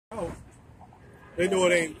They know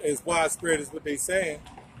it ain't as widespread as what they saying.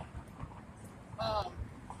 The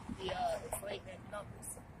inflating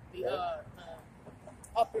numbers, the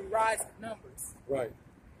up and rise of numbers. Right.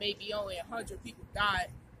 Maybe only 100 people died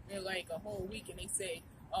in like a whole week, and they say,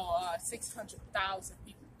 600,000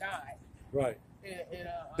 people died. Right.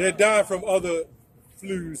 They're dying from other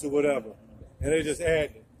flus or whatever, and they just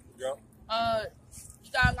adding it. Yep.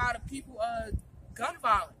 You got a lot of people, gun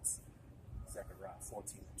violence. Zechariah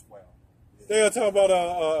 14 and 12. They're talking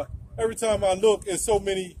about every time I look, it's so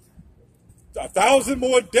many, 1,000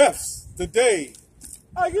 more deaths today.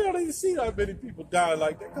 You don't even see how many people die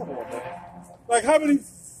like that. Come on, man. Like how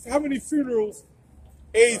many funerals,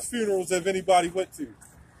 AIDS funerals, have anybody went to?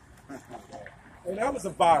 And that was a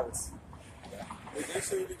virus. They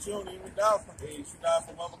say that you don't even die from AIDS. You die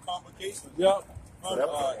from other complications. Yep. From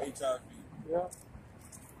HIV. Yeah.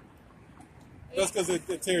 That's because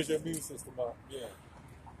it tears your immune system up. Yeah.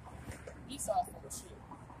 He's all full of shit.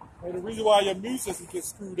 And the reason why your immune system gets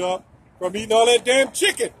screwed up from eating all that damn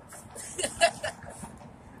chicken.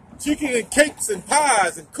 Chicken and cakes and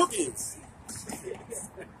pies and cookies.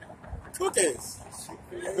 Cookies.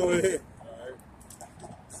 Go ahead.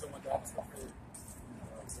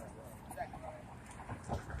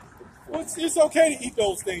 Well, it's okay to eat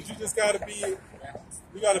those things. You just gotta be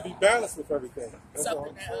balanced with everything. That's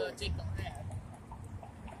something that Jake don't have.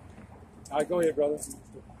 All right, go ahead, brother. This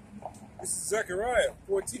is Zechariah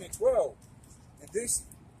 14 and 12. And this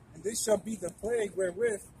shall be the plague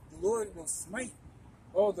wherewith the Lord will smite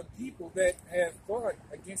all the people that have fought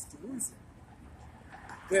against Jerusalem.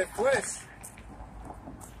 Their flesh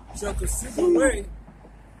shall consume away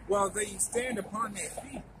while they stand upon their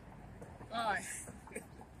feet.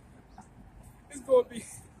 It's going to be...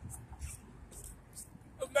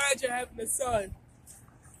 Imagine having a son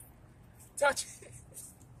touch it.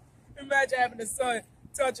 Imagine having a son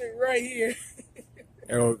touch it right here.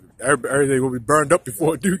 Everything will be burned up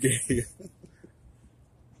before it do get here.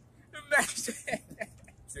 Imagine.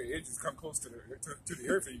 It just come close to the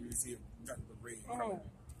earth and you can see it nothing but rain.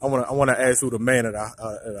 I want to ask who the man of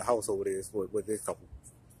the household is with this couple.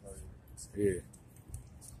 Yeah.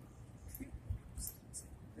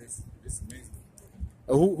 It's amazing.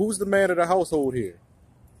 Who's the man of the household here?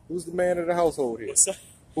 Who's the man of the household here?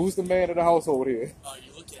 Who's the man of the household here? Oh,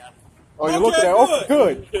 you looking at him. Oh, you're looking at. Oh,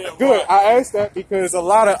 good, good. I asked that because a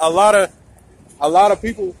lot of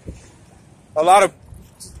people, a lot of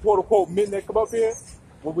quote unquote men that come up here,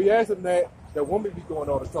 when we ask them that, the women be doing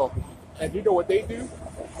all the talking, and you know what they do?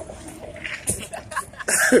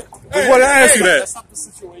 We want to ask you that. That's not the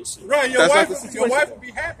situation. Right, your wife will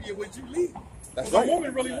be happier when you leave. That's right. right. The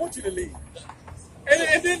woman really wants you to leave.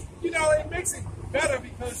 And then, it makes it better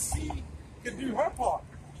because she can do her part.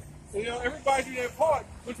 Everybody do their part,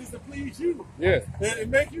 which is to please you. Yeah. And it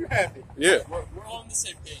make you happy. Yeah. We're all on the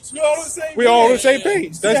same page. We're all on the same page. We all on the same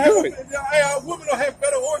page. That's good. A woman will have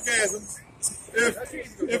better orgasms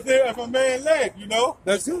if a man led,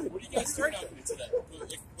 That's good. What are you guys doing into that?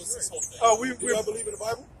 What's this whole thing? We all believe in the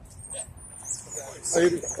Bible? Yeah.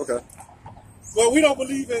 Okay. Well, we don't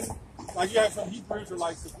believe in, like you have some Hebrew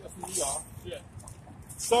Israelites, that's who we are. Yeah.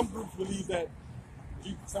 Some groups believe that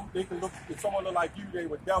they can look, if someone look like you, they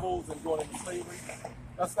were devils and going into slavery.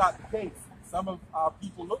 That's not the case. Some of our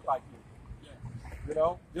people look like you.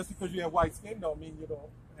 Yeah. Just because you have white skin don't mean you don't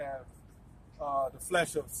have the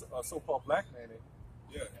flesh of a so-called black man in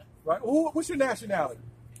you. Yeah. Right? What's your nationality?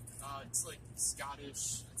 It's like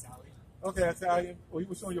Scottish, Italian. Okay, Italian.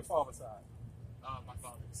 What's on your father's side? My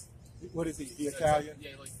father's. What is he? He Italian?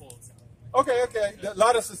 Yeah, like full Italian. Okay. A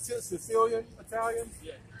lot of Sicilian Italians,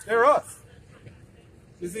 Yeah. they're us.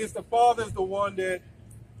 It's the father's the one that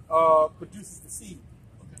produces the seed.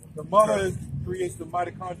 The mother creates the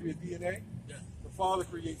mitochondria DNA. Yeah. The father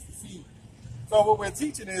creates the seed. So what we're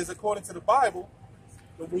teaching is, according to the Bible,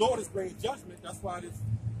 the Lord is bringing judgment. That's why it's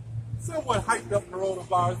somewhat hyped up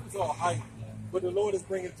coronavirus. It's all hype. But the Lord is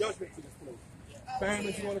bringing judgment to this place.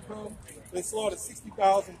 Famines going to come. They slaughtered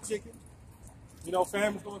 60,000 chickens.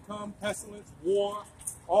 Famine's going to come, pestilence, war.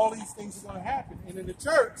 All these things are going to happen. And in the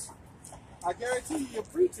church, I guarantee you, your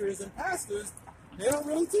preachers and pastors, they don't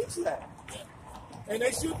really teach that. And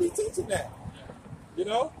they should be teaching that. In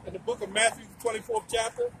the book of Matthew, the 24th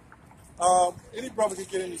chapter, any brother can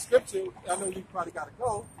get any scripture. I know you probably got to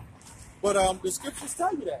go. But the scriptures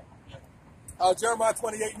tell you that. Jeremiah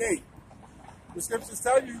 28:8. The scriptures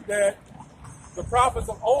tell you that the prophets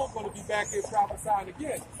of old are going to be back here prophesying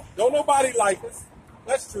again. Don't nobody like us.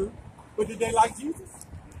 That's true. But did they like Jesus?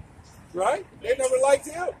 Right? They never liked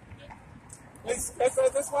him. That's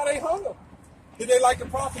why they hung him. Did they like the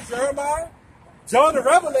prophet Jeremiah? John the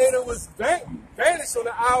Revelator was banished on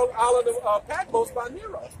the island of Patmos by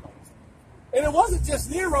Nero. And it wasn't just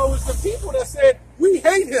Nero, it was the people that said, we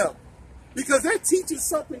hate him because they're teaching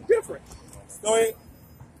something different. Go ahead.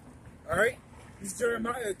 All right. This is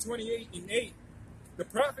Jeremiah 28:8. The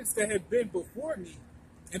prophets that have been before me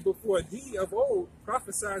and before thee of old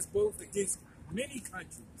prophesied both against many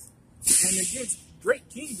countries and against great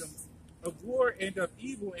kingdoms of war and of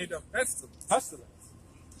evil and of pestilence.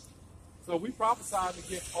 So we prophesied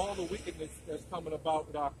against all the wickedness that's coming about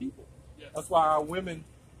with our people. Yeah. That's why our women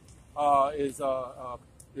is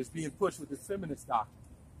being pushed with this feminist doctrine.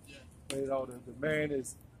 Yeah. You know, the man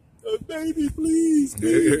is, baby, please.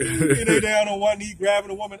 And they're down on one knee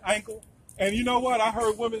grabbing a woman's ankle. And you know what? I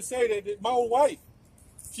heard women say that my own wife,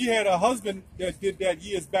 she had a husband that did that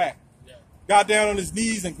years back. Yeah. Got down on his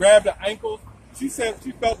knees and grabbed her ankles. She said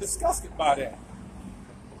she felt disgusted by that.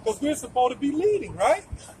 Because we're supposed to be leading, right?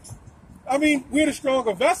 I mean, we're the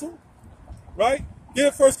stronger vessel, right?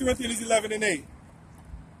 Get 1 Corinthians 11:8.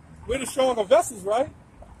 We're the stronger vessels, right?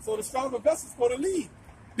 So the stronger vessel's going to lead.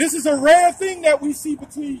 This is a rare thing that we see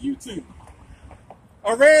between you two.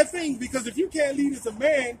 A rare thing, because if you can't lead as a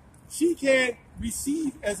man, she can't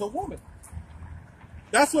receive as a woman.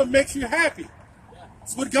 That's what makes you happy.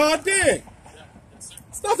 That's what God did.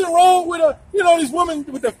 There's nothing wrong with these women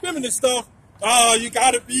with the feminist stuff. Oh, you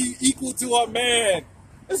got to be equal to a man.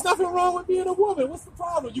 There's nothing wrong with being a woman. What's the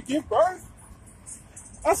problem? You give birth?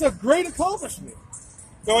 That's a great accomplishment.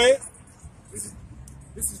 Go ahead. This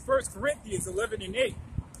is 1 Corinthians 11:8.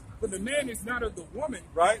 For the man is not of the woman,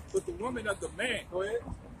 right, but the woman of the man. Go ahead.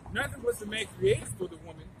 Neither was the man created for the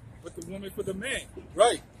woman, but the woman for the man.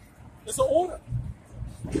 Right. It's an order.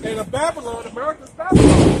 And America's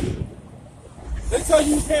Babylon. They tell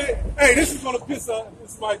you can't, hey, this is going to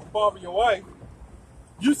this might bother your wife.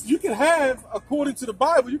 You can have, according to the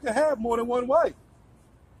Bible, you can have more than one wife.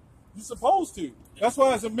 You're supposed to. That's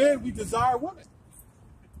why as a man, we desire women.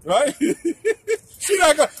 Right? I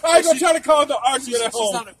ain't going to try to cause the argument at home.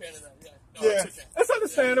 She's not a fan of that. Yeah. No, yeah. It's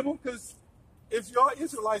understandable because if you're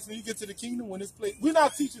Israelites and you get to the kingdom when it's played, we're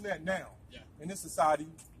not teaching that now. Yeah. In this society,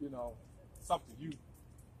 it's up to you.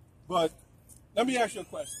 But let me ask you a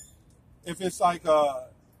question. If it's like,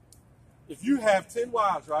 if you have 10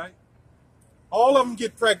 wives, right? All of them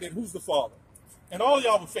get pregnant, who's the father? And all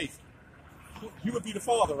y'all were faithful. You would be the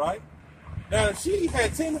father, right? Now, if she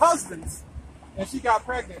had 10 husbands and she got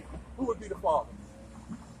pregnant, who would be the father?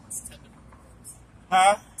 It's 10 different fathers.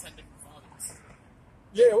 Huh? 10 different fathers.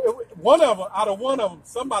 Yeah, out of one of them,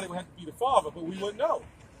 somebody would have to be the father, but we wouldn't know.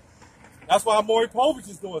 That's why Maury Povich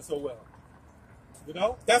is doing so well.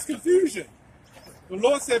 That's confusion. The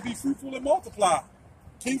Lord said, be fruitful and multiply.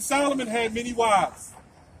 King Solomon had many wives,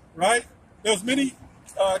 right? There was many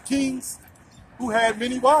kings who had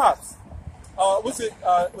many wives. Was it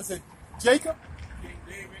Jacob? King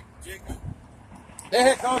David, Jacob. They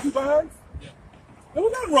had concubines? Yeah. There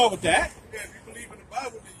was nothing wrong with that. Yeah, if you believe in the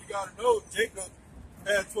Bible, then you got to know Jacob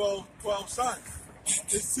had 12 sons.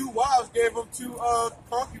 His 2 wives gave him 2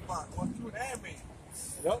 concubines, 2 handmaids.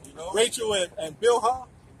 Yep. Rachel and Bilhah.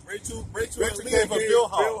 Rachel gave her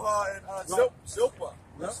Bilhah and Zilpah.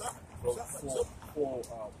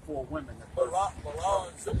 For women. Bilhah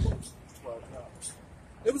and Zilpah.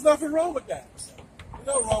 There was nothing wrong with that. There's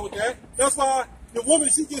nothing wrong with that. That's why the woman,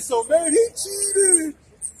 she gets so mad, he cheated.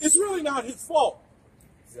 It's really not his fault.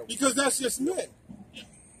 Because that's just men.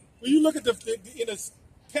 When you look at in a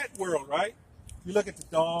pet world, right? You look at the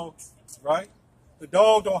dogs, right? The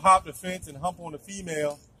dog don't hop the fence and hump on the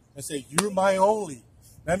female and say, you're my only.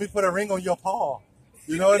 Let me put a ring on your paw.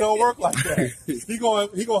 It don't work like that. He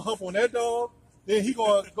gonna hump on that dog, then he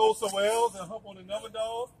gonna go somewhere else and hump on another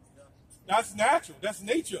dog. That's natural. That's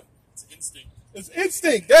nature. It's instinct. It's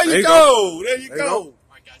instinct. There you go. There you go. All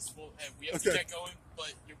right, guys. Well, we have to get going,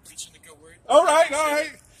 but you're preaching the good word. All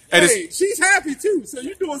right. Hey, she's happy too, so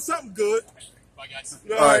you're doing something good. Bye, guys.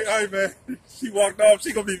 All right, man. She walked off.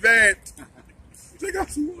 She gonna be mad. Check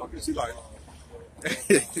out she walking. She like,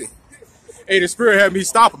 hey, the spirit had me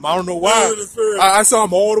stop him. I don't know why. I saw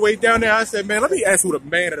him all the way down there. I said, man, let me ask who the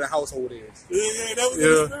man of the household is. Yeah, that was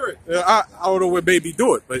the spirit. Yeah, I don't know what made me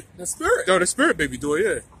do it, but the spirit. No, the spirit made me do it.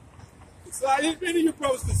 Yeah. So any of you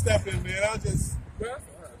brothers can step in, man. I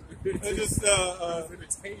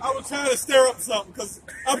was trying to stir up something because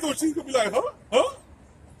I thought she was gonna be like, huh?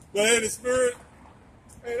 But hey, the spirit,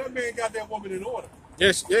 hey, that man got that woman in order.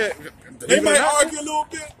 Yes, yeah. They might argue a little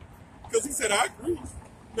bit because he said, I agree.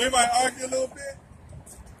 They might argue a little bit,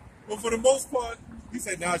 but for the most part, he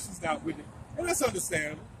said, nah, she's not with it. And that's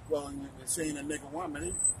understandable. Well, she ain't a nigga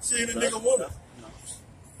woman. She ain't a nigga woman.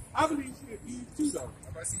 I believe she a Eve too, though.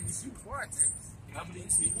 I see you quiet too. I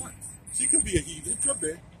believe he won. She could be a heathen. It could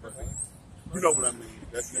be. You know what I mean?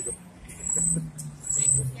 That nigga.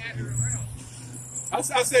 I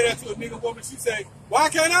say that to a nigga woman. She say, "Why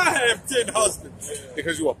can't I have 10 husbands?"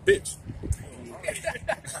 Because you a bitch.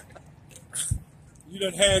 You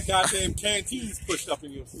done had goddamn canteens pushed up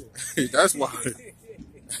in your shit. That's why.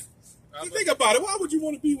 You think about it. Why would you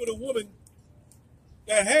want to be with a woman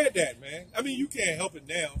that had that, man? I mean, you can't help it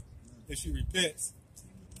now that she repents.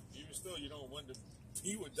 Even still, you don't want to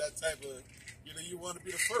be with that type of, you want to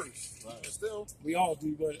be the first. Right. But still, We all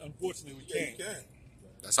do, but unfortunately, we yeah, can't. you can.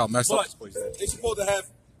 That's how messed up But this place is. they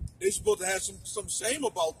supposed to have some shame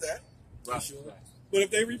about that. Right. Sure. But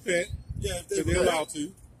if they repent, Yeah, if they're repent. allowed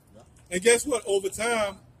to. And guess what? Over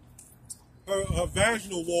time, her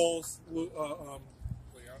vaginal walls will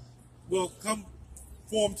come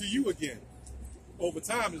form to you again. Over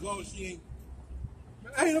time, as long as she ain't.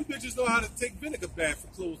 Man, hey, them bitches know how to take vinegar bath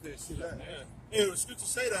and close that shit up. Yeah. Hey, the scripture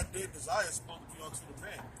say that their desire is supposed to be unto the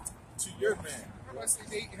man, to your man. I was say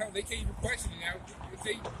they can't even question it now. If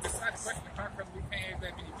they decide to question how come we can't have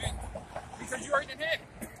that many men, because you already done had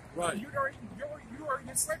it. Right. You already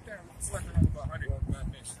been slept on about 105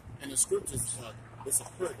 men. In the scriptures, it's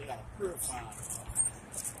they got to purify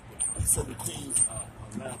certain things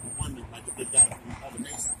around the women, like if they got it from other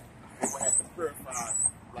nations. They would have to purify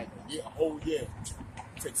like a whole year,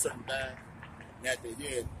 take certain baths, and after a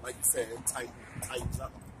year, like you said, it tightens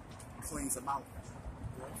up, cleans them out.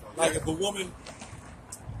 So, Like if a woman,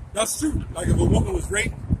 that's true. Like if a woman was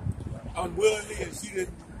raped unwillingly and she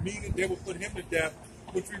didn't mean it, they would put him to death,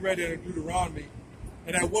 which we read in Deuteronomy,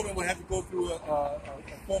 and that woman would have to go through a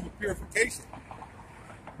form of purification.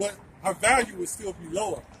 But her value would still be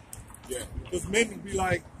lower. yeah, Because men would be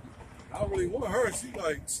like, I don't really want her. She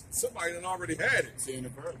like, somebody that already had it. seeing the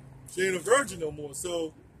bird. She ain't a virgin no more.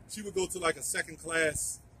 So she would go to like a second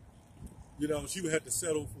class, she would have to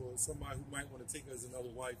settle for somebody who might want to take her as another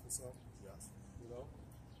wife or something.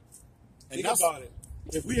 And Think that's about it.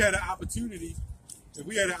 If we had an opportunity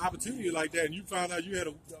like that, and you found out you had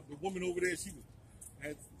a woman over there, she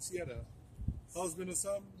had a husband or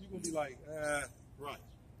something, you're gonna be like, right.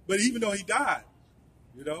 But even though he died,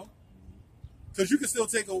 because you can still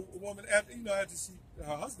take a woman after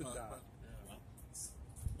her husband died.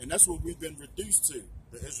 And that's what we've been reduced to.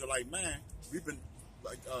 The Israelite man, we've been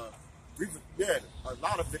like, a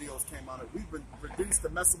lot of videos came out of it. We've been reduced to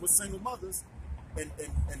messing with single mothers and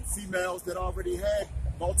females that already had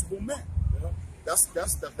multiple men. Yeah. That's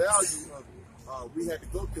the value of we had to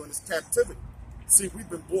go through in this captivity. See, we've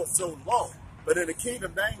been brought so long, but in the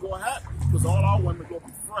kingdom, that ain't gonna happen because all our women gonna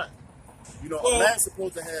be free. A man's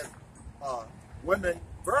supposed to have women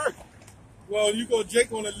virgin. Well, Jake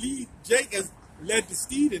gonna lead. Jake has led the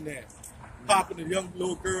steed in that, popping the young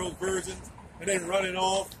little girls, virgins, and then running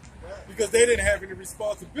off because they didn't have any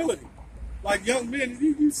responsibility. Like young men,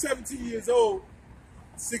 you 17 years old,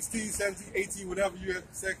 16, 17, 18, whatever, you have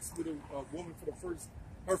sex with a woman for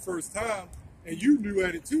her first time, and you knew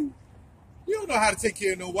at it too. You don't know how to take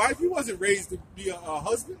care of no wife. You wasn't raised to be a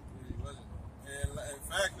husband. He wasn't. And in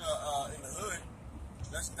fact, in the hood,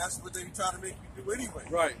 that's what they try to make you do anyway.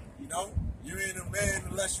 Right. You ain't a man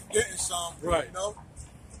unless you getting something. Right.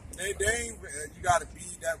 They ain't. You got to be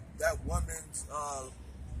that woman's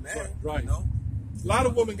man. Right. A lot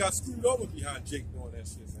of women got screwed over behind Jake doing that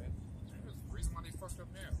shit, man. That's the reason why they fucked up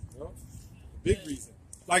now. Big reason.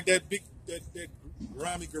 Like that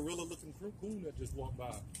grimy gorilla looking coon that just walked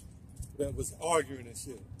by that was arguing and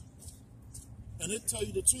shit. And to tell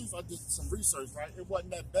you the truth, I did some research, right? It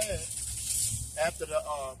wasn't that bad after the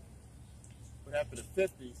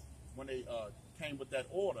 50s when they came with that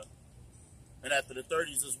order, and after the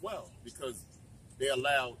 30s as well, because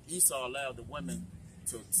Esau allowed the women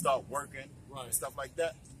to start working and stuff like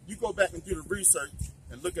that. You go back and do the research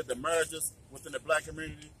and look at the marriages within the black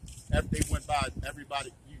community. After they went by,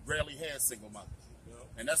 everybody, you rarely had single mothers.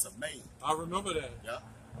 And that's amazing. I remember that. Yeah.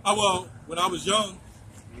 Well, when I was young,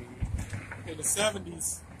 in the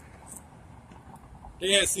 70s,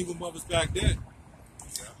 they had single mothers back then.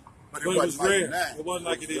 Yeah. But it was like rare. now. It wasn't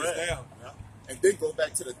like it is rare. now. Yeah. And then go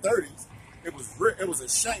back to the 30s. It was a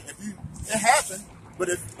shame. It happened, but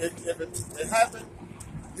if it happened,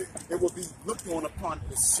 it would be looked on upon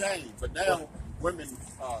as shame. But now women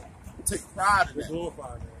take pride in that.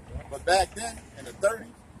 Glorify that. Yeah. But back then, in the 30s,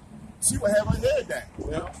 she would have her head down.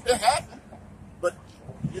 Yeah. It happened, but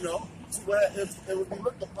it would be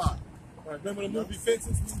looked upon. Remember the movie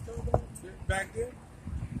Fences we were talking about back then?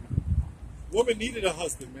 Woman needed a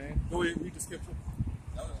husband, man. Go ahead and read the scripture.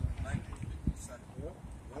 That was 1957.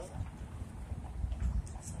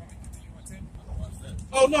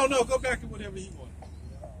 Oh, no, go back to whatever he wanted.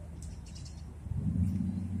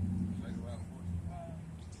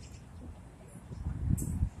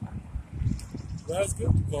 That's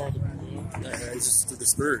good to call them. It's just through the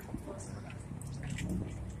spirit.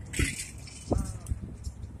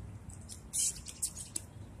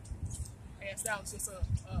 Yes, that was just a what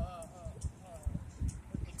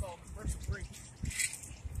they call commercial break.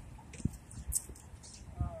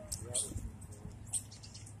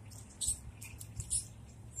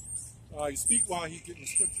 You speak while he's getting the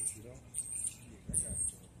scriptures, you know.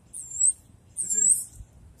 This is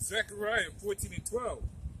Zechariah 14 and 12.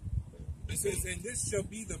 It says, and this shall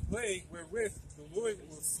be the plague wherewith the Lord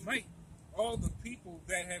will smite all the people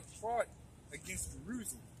that have fought against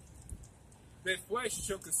Jerusalem. Their flesh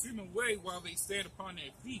shall consume away while they stand upon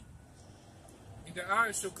their feet, and their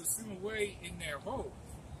eyes shall consume away in their holes.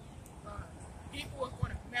 People are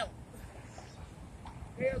going to melt.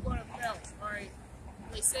 They are going to melt, all right?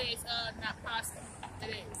 They say it's not possible.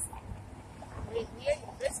 It is. We ain't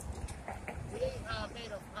physical. We ain't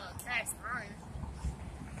made of cast iron.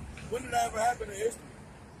 When did that ever happen in history?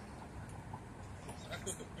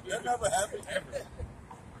 That never happened ever.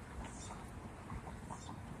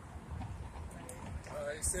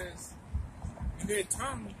 It says, and their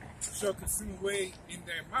tongue shall consume away in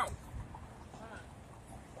their mouth.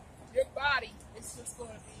 Your body is just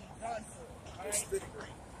going to be done for. All right?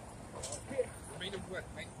 Made of what,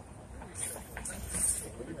 man?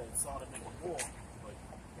 We don't saw them in the war, but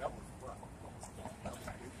that was rough.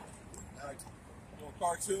 Doing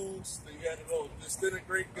cartoons, they had a little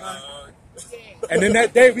disintegrate gun. Yeah. And then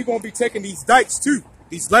that day we gonna be taking these dykes too.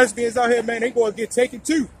 These lesbians out here, man, they gonna get taken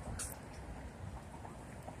too.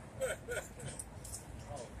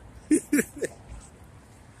 They ain't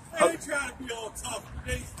trying to be all tough.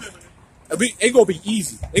 They ain't feminine. They gonna be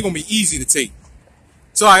easy. They gonna be easy to take.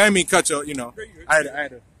 So I didn't mean cut your, you know. I had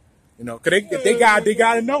to, you know, cause they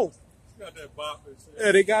gotta know. Got that bop and shit.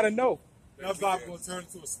 Yeah, they gotta know. That bop gonna turn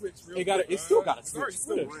into a switch real They gotta. quick. It still got a It's already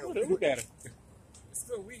switch. Look at her. It's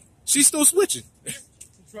still weak. She's still switching. She's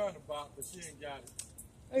trying to bop, but she ain't got it.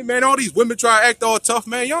 Hey man, all these women try to act all tough,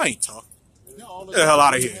 man. Y'all ain't tough. Yeah, all Get the hell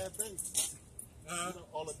outta women here. had babies.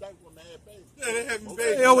 All the dyke women had babies. Yeah, they having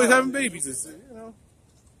babies. They always having babies, and shit, you know.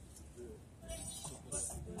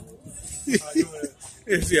 How you doing?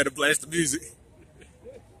 She had to blast the music.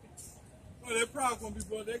 Well, they're probably gonna be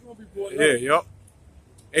born. They're gonna be born. Yeah, yup.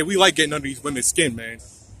 Hey, we like getting under these women's skin, man. You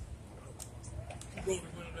go to the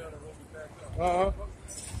window down and roll me back up.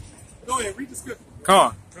 Go ahead, read the scripture. Come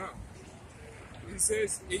on. He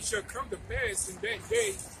says, it shall come to pass in that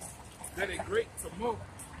day that a great tumult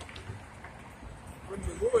from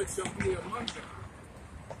the Lord shall be among them.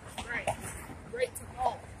 Right. Great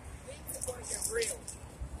tumult. Things are going to get real.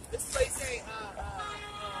 This place ain't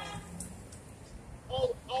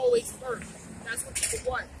always birth. That's what people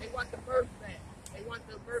want. They want the birth back. They want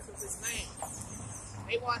the birth of this land.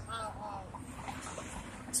 They want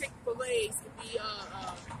Chick-fil-A's to be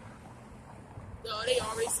no, they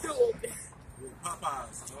already still open.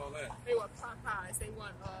 Popeyes and all that. They want Popeyes. They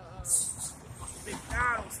want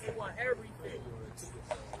McDonald's. They want everything.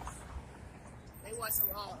 They want some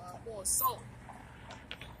more salt.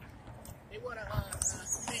 They want to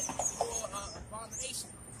commit more abomination.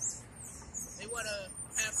 They want to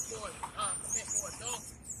have more commit more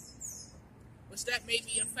adultery, which that may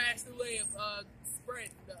be a faster way of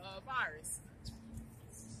spreading the virus.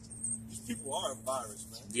 These people are a virus,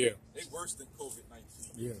 man. Yeah. They worse than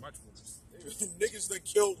COVID-19. Yeah. Much worse. Niggas that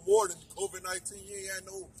killed more than COVID-19. You ain't had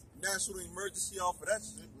no national emergency off of that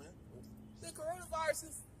shit, man. The coronavirus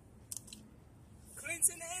is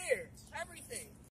cleansing the air, everything.